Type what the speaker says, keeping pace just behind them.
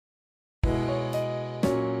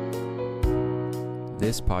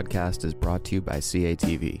This podcast is brought to you by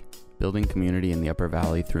CATV, building community in the Upper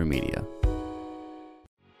Valley through media.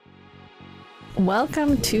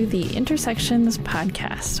 Welcome to the Intersections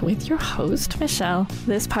podcast with your host, Michelle.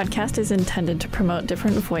 This podcast is intended to promote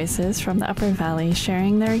different voices from the Upper Valley,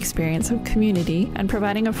 sharing their experience of community and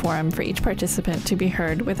providing a forum for each participant to be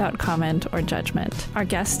heard without comment or judgment. Our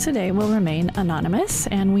guest today will remain anonymous,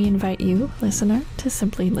 and we invite you, listener, to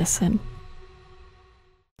simply listen.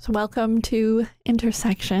 So welcome to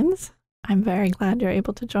Intersections. I'm very glad you're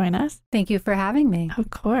able to join us. Thank you for having me. Of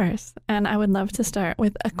course. And I would love to start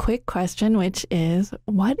with a quick question, which is,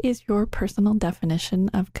 what is your personal definition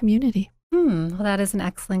of community? Well, that is an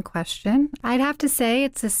excellent question. I'd have to say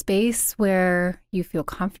it's a space where you feel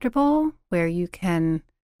comfortable, where you can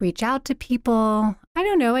reach out to people. I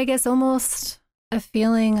don't know, I guess almost a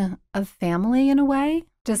feeling of family in a way,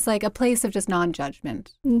 just like a place of just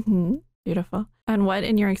non-judgment. Mm-hmm. Beautiful. And what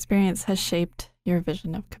in your experience has shaped your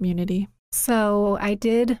vision of community? So I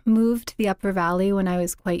did move to the Upper Valley when I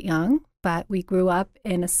was quite young, but we grew up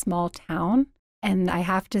in a small town. And I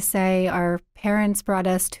have to say our parents brought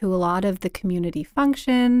us to a lot of the community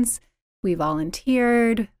functions. We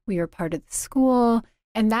volunteered, we were part of the school,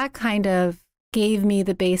 and that kind of gave me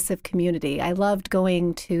the base of community. I loved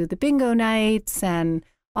going to the bingo nights and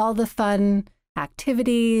all the fun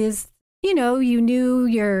activities. You know, you knew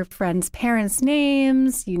your friends' parents'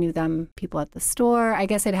 names, you knew them, people at the store. I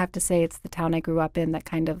guess I'd have to say it's the town I grew up in that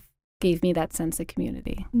kind of gave me that sense of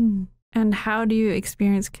community. And how do you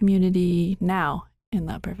experience community now in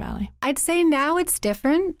the Upper Valley? I'd say now it's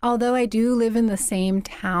different. Although I do live in the same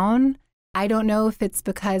town, I don't know if it's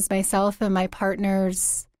because myself and my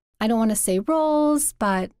partners, I don't want to say roles,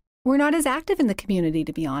 but we're not as active in the community,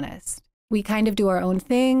 to be honest. We kind of do our own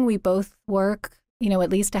thing. We both work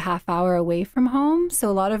at least a half hour away from home. So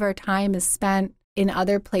a lot of our time is spent in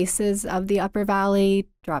other places of the Upper Valley,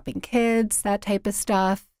 dropping kids, that type of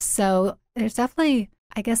stuff. So there's definitely,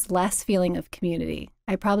 I guess, less feeling of community.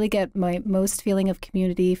 I probably get my most feeling of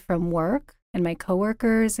community from work and my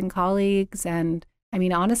coworkers and colleagues. And I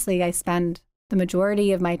mean, honestly, I spend the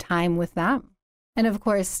majority of my time with them. And of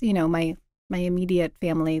course, my immediate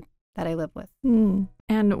family that I live with.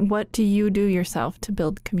 And what do you do yourself to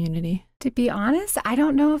build community? To be honest, I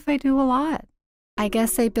don't know if I do a lot. I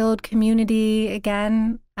guess I build community,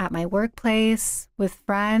 again, at my workplace, with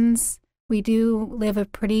friends. We do live a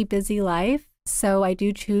pretty busy life, so I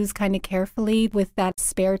do choose kind of carefully with that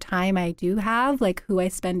spare time I do have, like who I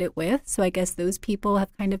spend it with. So I guess those people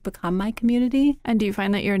have kind of become my community. And do you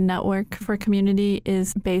find that your network for community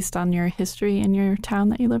is based on your history in your town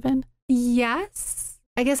that you live in? Yes.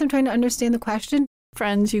 I guess I'm trying to understand the question.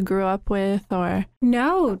 Friends you grew up with, or?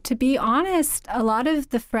 No, to be honest, a lot of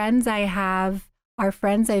the friends I have are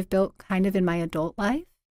friends I've built kind of in my adult life.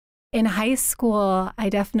 In high school, I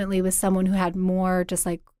definitely was someone who had more just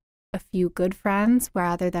like a few good friends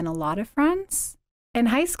rather than a lot of friends. And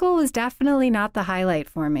high school was definitely not the highlight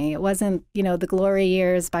for me. It wasn't, the glory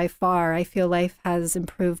years by far. I feel life has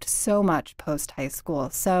improved so much post high school.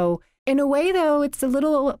 So in a way, though, it's a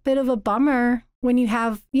little bit of a bummer when you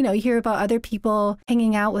have, you hear about other people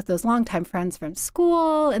hanging out with those longtime friends from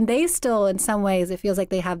school, and they still, in some ways, it feels like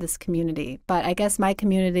they have this community. But I guess my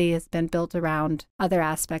community has been built around other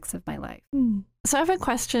aspects of my life. So I have a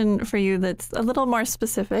question for you that's a little more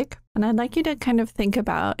specific, and I'd like you to kind of think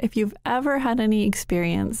about if you've ever had any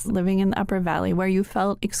experience living in the Upper Valley where you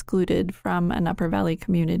felt excluded from an Upper Valley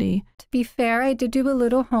community. To be fair, I did do a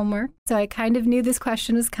little homework, so I kind of knew this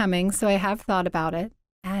question was coming, so I have thought about it.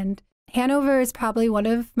 And Hanover is probably one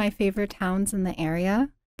of my favorite towns in the area,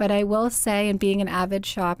 but I will say, and being an avid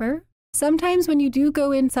shopper, sometimes when you do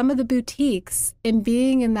go in some of the boutiques and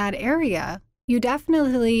being in that area, you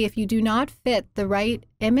definitely, if you do not fit the right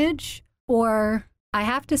image or, I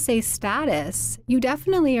have to say, status, you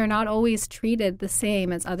definitely are not always treated the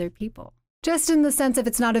same as other people. Just in the sense of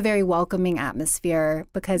it's not a very welcoming atmosphere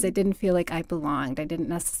because it didn't feel like I belonged. I didn't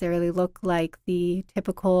necessarily look like the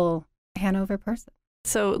typical Hanover person.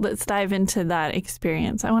 So let's dive into that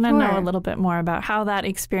experience. I want to know a little bit more about how that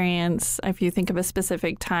experience, if you think of a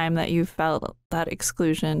specific time that you felt that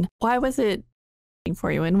exclusion, why was it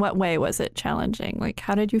for you? In what way was it challenging? Like,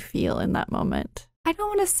 how did you feel in that moment? I don't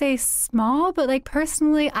want to say small, but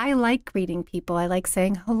personally, I like greeting people. I like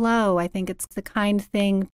saying hello. I think it's the kind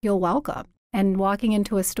thing you'll welcome. And walking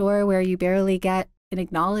into a store where you barely get an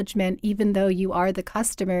acknowledgement, even though you are the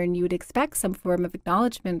customer and you would expect some form of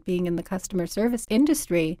acknowledgement being in the customer service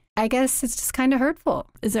industry, I guess it's just kind of hurtful.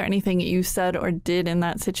 Is there anything you said or did in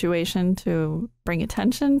that situation to bring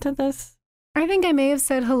attention to this? I think I may have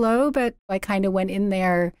said hello, but I kind of went in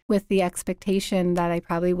there with the expectation that I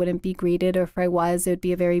probably wouldn't be greeted, or if I was, it would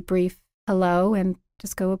be a very brief hello and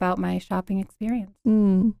just go about my shopping experience.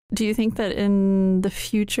 Do you think that in the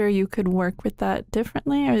future you could work with that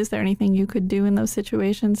differently? Or is there anything you could do in those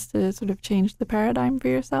situations to sort of change the paradigm for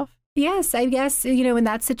yourself? Yes, I guess, in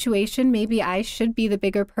that situation, maybe I should be the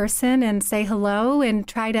bigger person and say hello and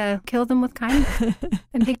try to kill them with kindness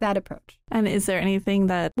and take that approach. And is there anything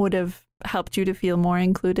that would have helped you to feel more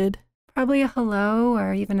included? Probably a hello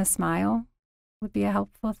or even a smile would be a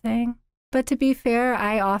helpful thing. But to be fair,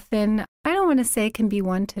 I don't want to say can be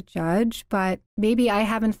one to judge, but maybe I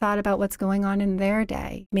haven't thought about what's going on in their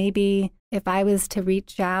day. Maybe if I was to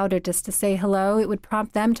reach out or just to say hello, it would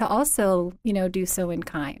prompt them to also, do so in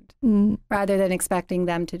kind rather than expecting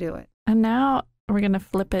them to do it. And now we're going to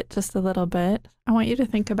flip it just a little bit. I want you to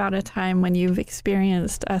think about a time when you've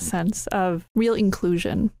experienced a sense of real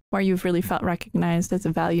inclusion, where you've really felt recognized as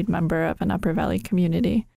a valued member of an Upper Valley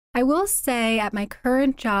community. I will say at my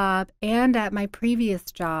current job and at my previous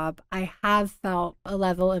job, I have felt a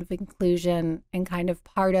level of inclusion and kind of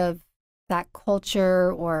part of that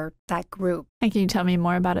culture or that group. And can you tell me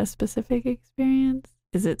more about a specific experience?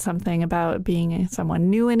 Is it something about being someone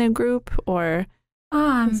new in a group, or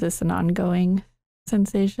is this an ongoing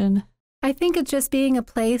sensation? I think it's just being a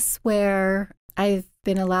place where I've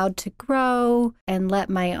been allowed to grow and let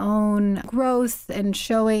my own growth and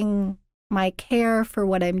showing my care for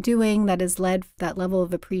what I'm doing that has led that level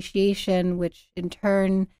of appreciation, which in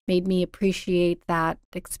turn made me appreciate that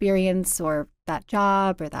experience or that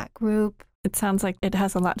job or that group. It sounds like it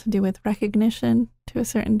has a lot to do with recognition to a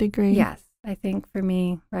certain degree. Yes, I think for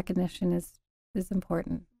me, recognition is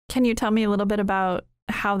important. Can you tell me a little bit about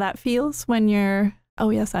how that feels when you're,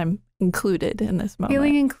 oh yes, I'm included in this moment?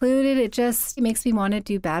 Feeling included, it just makes me want to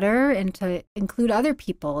do better and to include other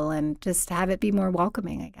people and just have it be more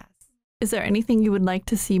welcoming, I guess. Is there anything you would like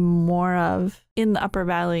to see more of in the Upper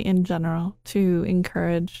Valley in general to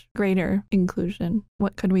encourage greater inclusion?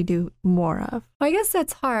 What could we do more of? Well, I guess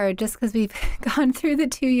that's hard just because we've gone through the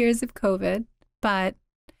 2 years of COVID, but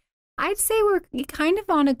I'd say we're kind of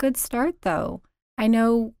on a good start, though. I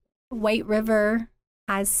know White River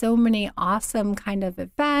has so many awesome kind of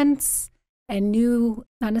events and new,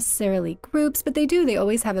 not necessarily groups, but they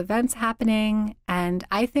always have events happening. And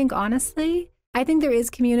I think, honestly, there is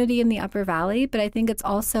community in the Upper Valley, but I think it's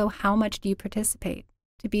also how much do you participate?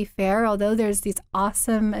 To be fair, although there's these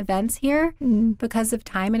awesome events here, because of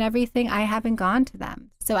time and everything, I haven't gone to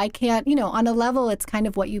them. So I can't, on a level, it's kind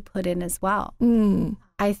of what you put in as well.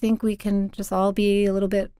 I think we can just all be a little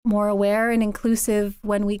bit more aware and inclusive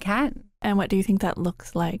when we can. And what do you think that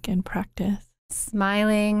looks like in practice?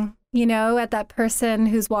 Smiling, at that person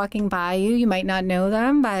who's walking by you. You might not know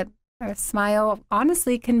them, but a smile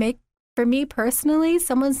honestly can make, for me personally,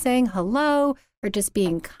 someone saying hello or just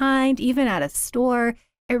being kind, even at a store,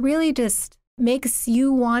 it really just makes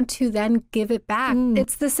you want to then give it back.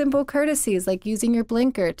 It's the simple courtesies, like using your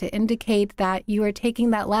blinker to indicate that you are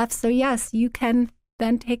taking that left. So yes, you can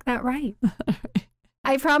then take that right.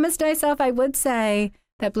 I promised myself I would say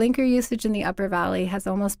that blinker usage in the Upper Valley has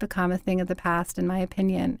almost become a thing of the past, in my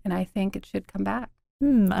opinion, and I think it should come back.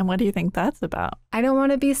 And what do you think that's about? I don't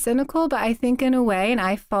want to be cynical, but I think in a way, and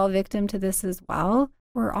I fall victim to this as well,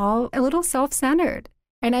 we're all a little self-centered.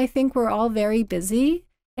 And I think we're all very busy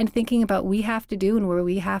and thinking about what we have to do and where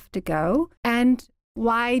we have to go. And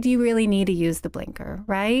why do you really need to use the blinker,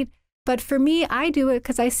 right? But for me, I do it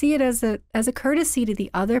because I see it as a courtesy to the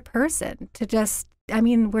other person to just,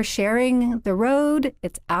 we're sharing the road.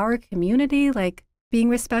 It's our community, like being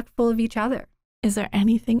respectful of each other. Is there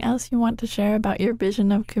anything else you want to share about your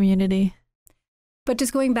vision of community? But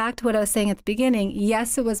just going back to what I was saying at the beginning,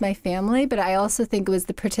 yes, it was my family, but I also think it was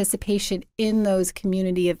the participation in those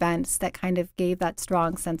community events that kind of gave that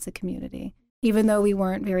strong sense of community. Even though we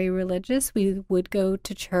weren't very religious, we would go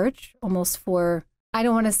to church almost for, I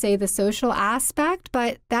don't want to say the social aspect,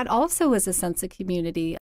 but that also was a sense of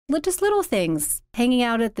community. Just little things, hanging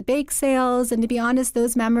out at the bake sales. And to be honest,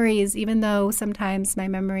 those memories, even though sometimes my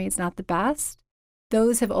memory is not the best,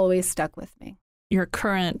 those have always stuck with me. Your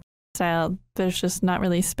current style, there's just not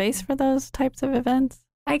really space for those types of events?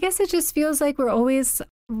 I guess it just feels like we're always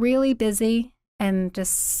really busy and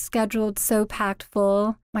just scheduled so packed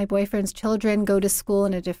full. My boyfriend's children go to school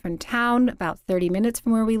in a different town, about 30 minutes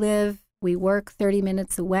from where we live. We work 30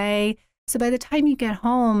 minutes away. So by the time you get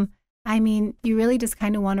home, you really just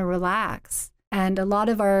kind of want to relax. And a lot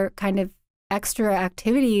of our kind of extra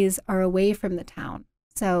activities are away from the town.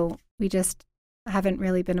 So we just haven't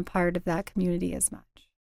really been a part of that community as much.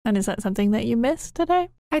 And is that something that you miss today?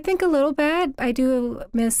 I think a little bit. I do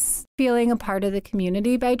miss feeling a part of the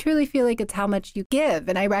community, but I truly feel like it's how much you give.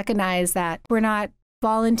 And I recognize that we're not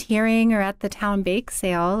volunteering or at the town bake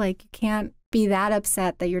sale. Like, you can't be that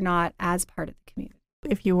upset that you're not as part of the community.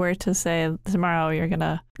 If you were to say tomorrow you're going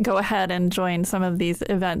to go ahead and join some of these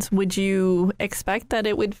events, would you expect that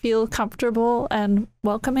it would feel comfortable and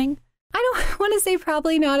welcoming? I don't want to say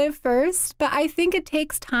probably not at first, but I think it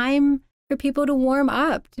takes time for people to warm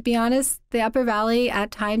up. To be honest, the Upper Valley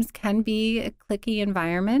at times can be a cliquey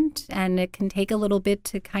environment, and it can take a little bit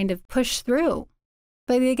to kind of push through.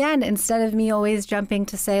 But again, instead of me always jumping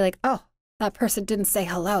to say like, oh, that person didn't say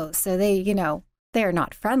hello, so they're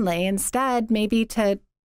not friendly. Instead, maybe to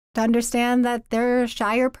understand that they're a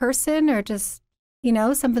shyer person, or just,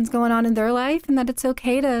 something's going on in their life, and that it's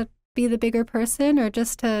okay to be the bigger person, or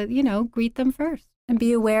just to, greet them first and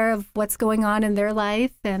be aware of what's going on in their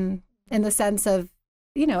life, and in the sense of,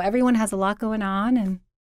 everyone has a lot going on. And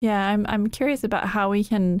yeah, I'm curious about how we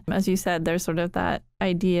can, as you said, there's sort of that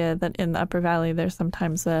idea that in the Upper Valley, there's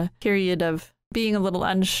sometimes a period of being a little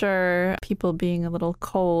unsure, people being a little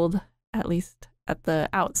cold, at least at the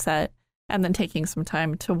outset, and then taking some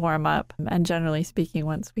time to warm up. And generally speaking,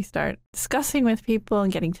 once we start discussing with people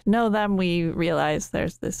and getting to know them, we realize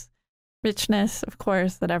there's this richness, of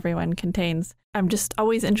course, that everyone contains. I'm just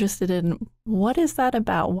always interested in, what is that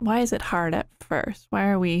about? Why is it hard at first? Why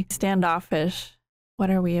are we standoffish? What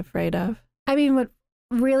are we afraid of? I mean, what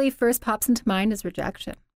really first pops into mind is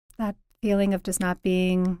rejection, that feeling of just not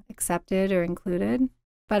being accepted or included.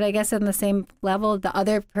 But I guess on the same level, the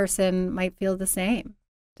other person might feel the same,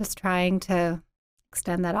 just trying to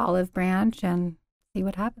extend that olive branch and see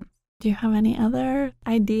what happens. Do you have any other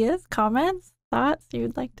ideas, comments, thoughts you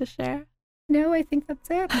would like to share? No, I think that's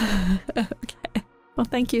it. Okay. Well,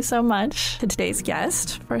 thank you so much to today's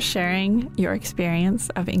guest for sharing your experience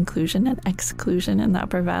of inclusion and exclusion in the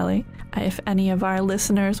Upper Valley. If any of our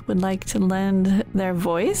listeners would like to lend their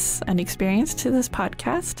voice and experience to this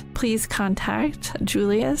podcast, please contact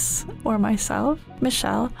Julius or myself,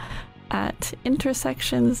 Michelle, at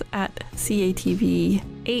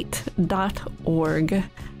intersections@catv8.org.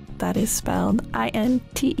 That is spelled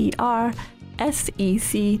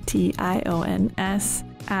INTERSECTIONS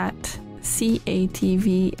at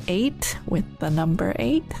CATV8 with the number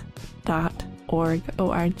 8.org.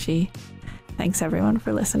 Thanks everyone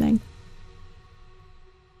for listening.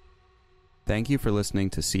 Thank you for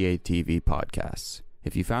listening to CATV Podcasts.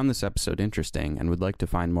 If you found this episode interesting and would like to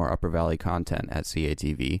find more Upper Valley content at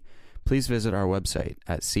CATV, please visit our website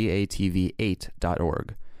at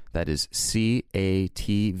catv8.org. That is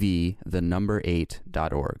CATV, the number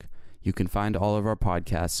 8.org. You can find all of our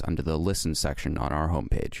podcasts under the Listen section on our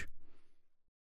homepage.